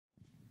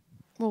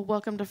Well,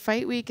 welcome to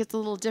Fight Week. It's a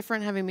little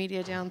different having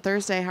media down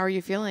Thursday. How are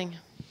you feeling?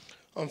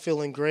 I'm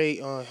feeling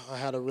great. I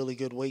had a really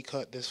good weight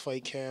cut this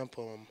fight camp.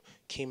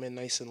 Came in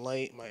nice and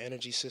light. My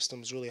energy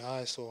system's really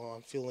high, so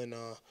I'm feeling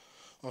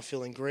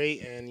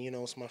great. And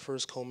it's my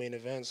first co-main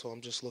event, so I'm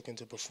just looking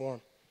to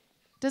perform.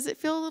 Does it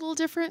feel a little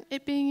different,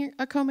 it being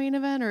a co-main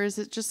event, or is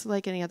it just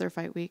like any other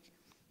fight week?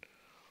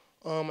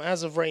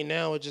 As of right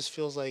now, it just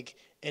feels like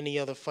any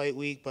other fight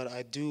week, but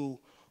I do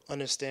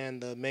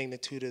understand the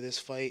magnitude of this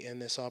fight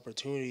and this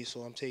opportunity,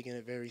 so I'm taking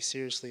it very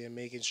seriously and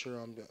making sure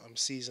I'm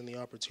seizing the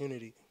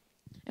opportunity.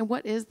 And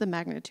what is the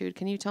magnitude?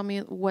 Can you tell me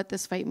what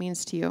this fight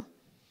means to you?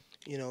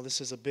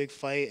 This is a big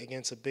fight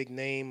against a big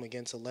name,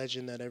 against a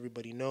legend that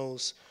everybody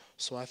knows.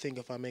 So I think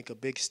if I make a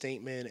big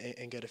statement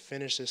and get to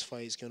finish this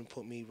fight, it's going to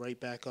put me right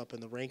back up in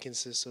the ranking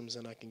systems,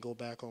 and I can go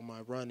back on my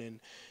run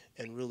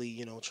and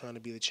really, trying to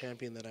be the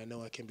champion that I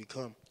know I can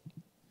become.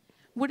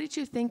 What did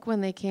you think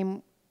when they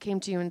came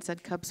to you and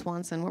said Cub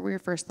Swanson? What were your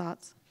first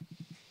thoughts?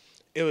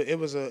 It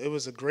was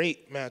a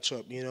great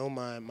matchup.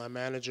 My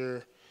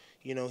manager,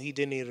 he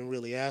didn't even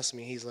really ask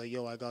me. He's like,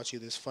 "Yo, I got you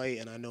this fight,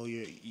 and I know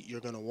you're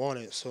gonna want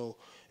it." So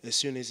as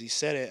soon as he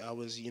said it, I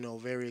was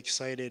very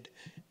excited,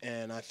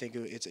 and I think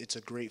it's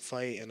a great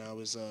fight, and I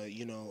was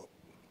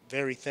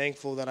very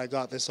thankful that I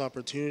got this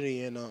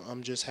opportunity, and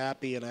I'm just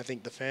happy, and I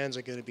think the fans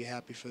are going to be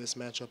happy for this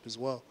matchup as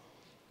well.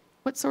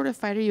 What sort of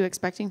fight are you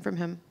expecting from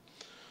him?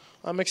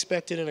 I'm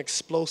expecting an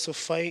explosive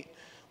fight.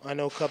 I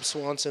know Cub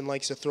Swanson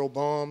likes to throw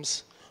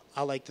bombs.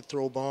 I like to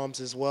throw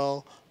bombs as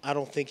well. I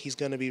don't think he's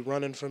going to be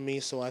running from me,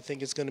 so I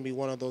think it's going to be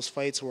one of those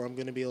fights where I'm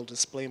going to be able to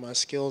display my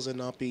skills and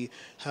not be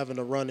having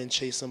to run and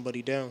chase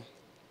somebody down.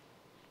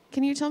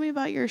 Can you tell me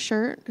about your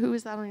shirt? Who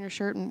is that on your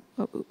shirt, and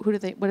what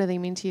do they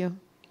mean to you?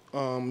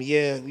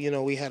 Yeah,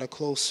 we had a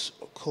close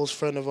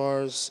friend of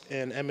ours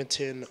in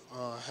Edmonton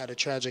had a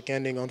tragic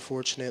ending,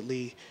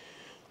 unfortunately,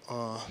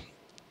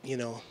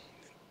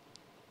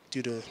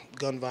 due to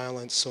gun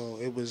violence. So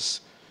it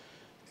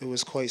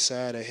was quite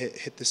sad. It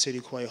hit the city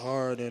quite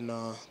hard, and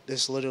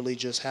this literally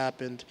just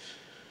happened,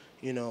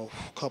 a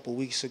couple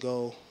weeks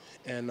ago.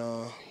 And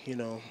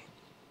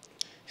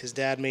his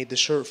dad made the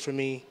shirt for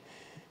me,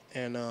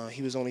 and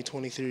he was only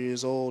 23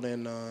 years old,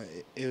 and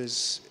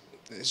it's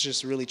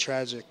just really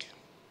tragic.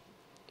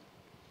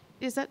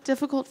 Is that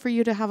difficult for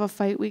you to have a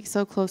fight week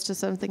so close to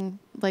something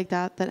like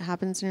that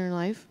happens in your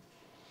life?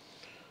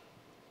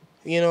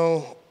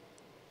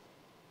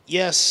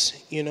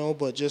 Yes,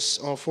 but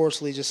just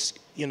unfortunately, just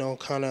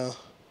kind of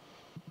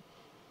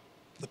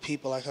the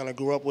people I kind of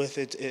grew up with.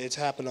 It's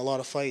happened a lot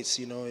of fights.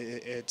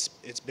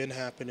 It's been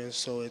happening.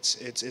 So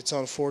it's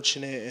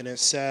unfortunate and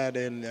it's sad,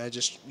 and I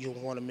just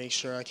want to make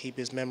sure I keep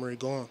his memory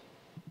going.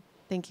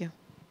 Thank you.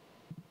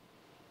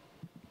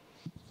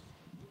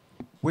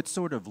 What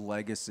sort of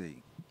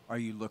legacy are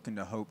you looking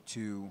to hope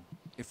to,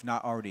 if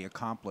not already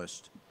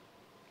accomplished?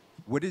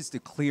 What is the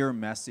clear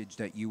message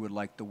that you would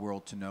like the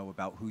world to know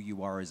about who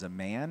you are as a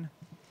man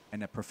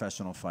and a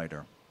professional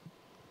fighter?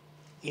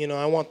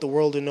 I want the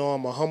world to know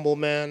I'm a humble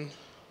man.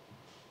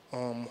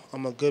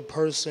 I'm a good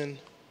person,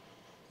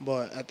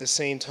 but at the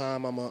same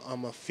time,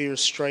 I'm a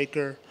fierce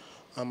striker.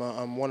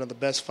 I'm one of the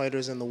best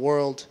fighters in the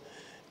world.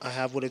 I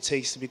have what it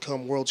takes to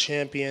become world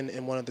champion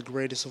and one of the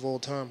greatest of all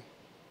time.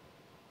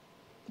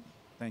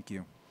 Thank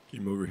you.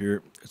 Came over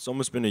here. It's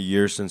almost been a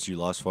year since you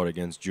last fought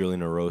against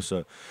Julian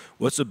Erosa.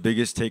 What's the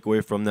biggest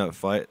takeaway from that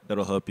fight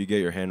that'll help you get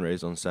your hand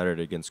raised on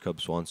Saturday against Cub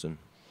Swanson?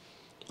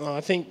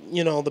 I think,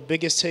 the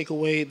biggest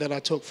takeaway that I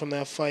took from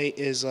that fight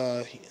is,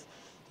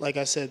 like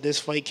I said, this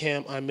fight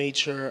camp, I made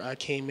sure I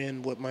came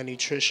in with my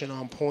nutrition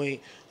on point.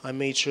 I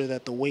made sure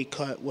that the weight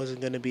cut wasn't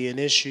going to be an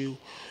issue.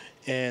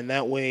 And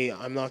that way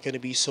I'm not going to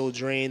be so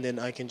drained, and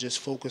I can just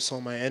focus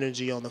on my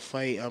energy on the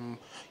fight.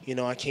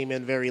 I came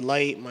in very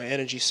light. My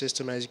energy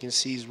system, as you can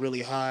see, is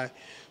really high.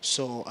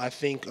 So I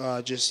think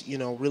just,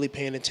 really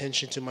paying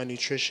attention to my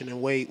nutrition and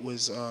weight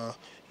was, a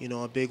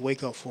big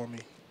wake-up for me.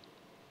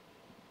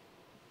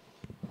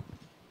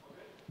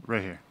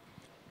 Right here.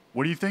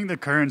 What do you think the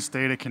current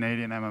state of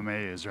Canadian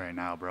MMA is right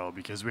now, bro?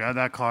 Because we had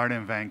that card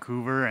in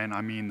Vancouver, and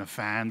I mean, the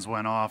fans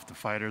went off, the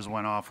fighters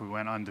went off, we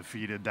went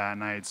undefeated that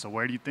night. So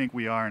where do you think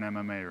we are in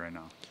MMA right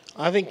now?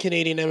 I think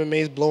Canadian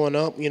MMA is blowing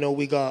up.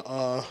 We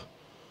got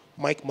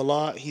Mike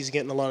Malott. He's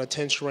getting a lot of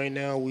attention right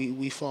now.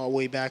 We fought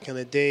way back in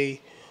the day.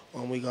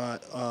 We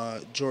got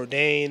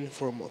Jourdain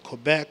from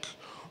Quebec,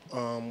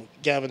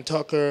 Gavin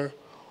Tucker,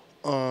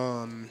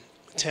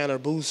 Tanner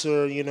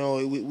Booser,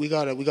 we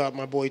got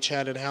my boy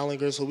Chad and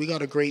Hallinger, so we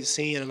got a great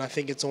scene, and I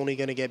think it's only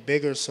going to get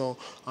bigger. So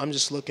I'm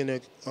just looking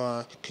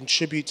to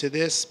contribute to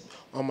this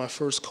on my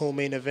first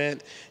co-main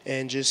event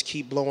and just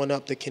keep blowing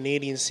up the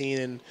Canadian scene.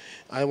 And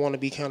I want to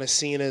be kind of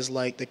seen as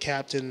like the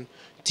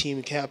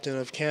team captain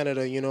of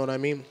Canada. You know what I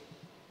mean?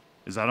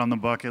 Is that on the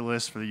bucket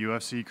list for the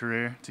UFC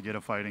career, to get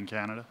a fight in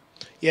Canada?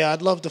 Yeah,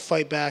 I'd love to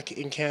fight back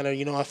in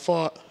Canada. I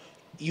fought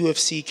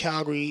UFC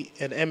Calgary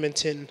and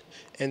Edmonton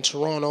and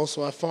Toronto,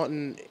 so I fought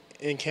in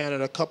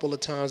Canada a couple of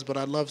times, but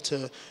I'd love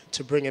to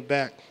bring it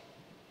back.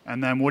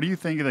 And then what do you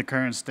think of the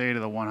current state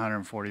of the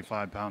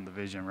 145-pound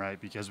division,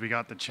 right? Because we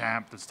got the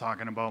champ that's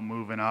talking about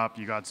moving up.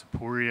 You got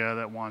Sapuria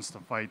that wants to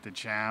fight the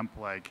champ.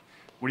 Like,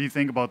 what do you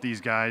think about these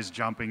guys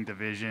jumping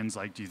divisions?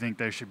 Like, do you think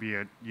there should be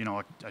a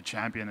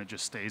champion that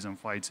just stays and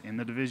fights in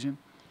the division?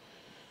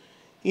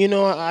 You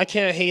know, I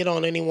can't hate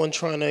on anyone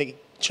trying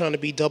to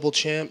be double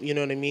champ, you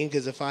know what I mean?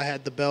 Because if I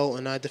had the belt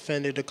and I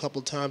defended a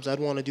couple times, I'd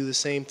want to do the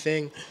same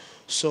thing.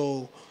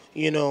 So,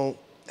 you know,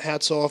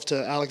 hats off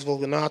to Alex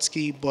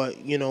Volkanovski,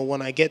 but, you know,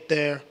 when I get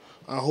there,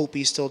 I hope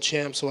he's still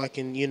champ so I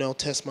can, you know,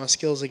 test my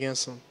skills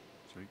against him.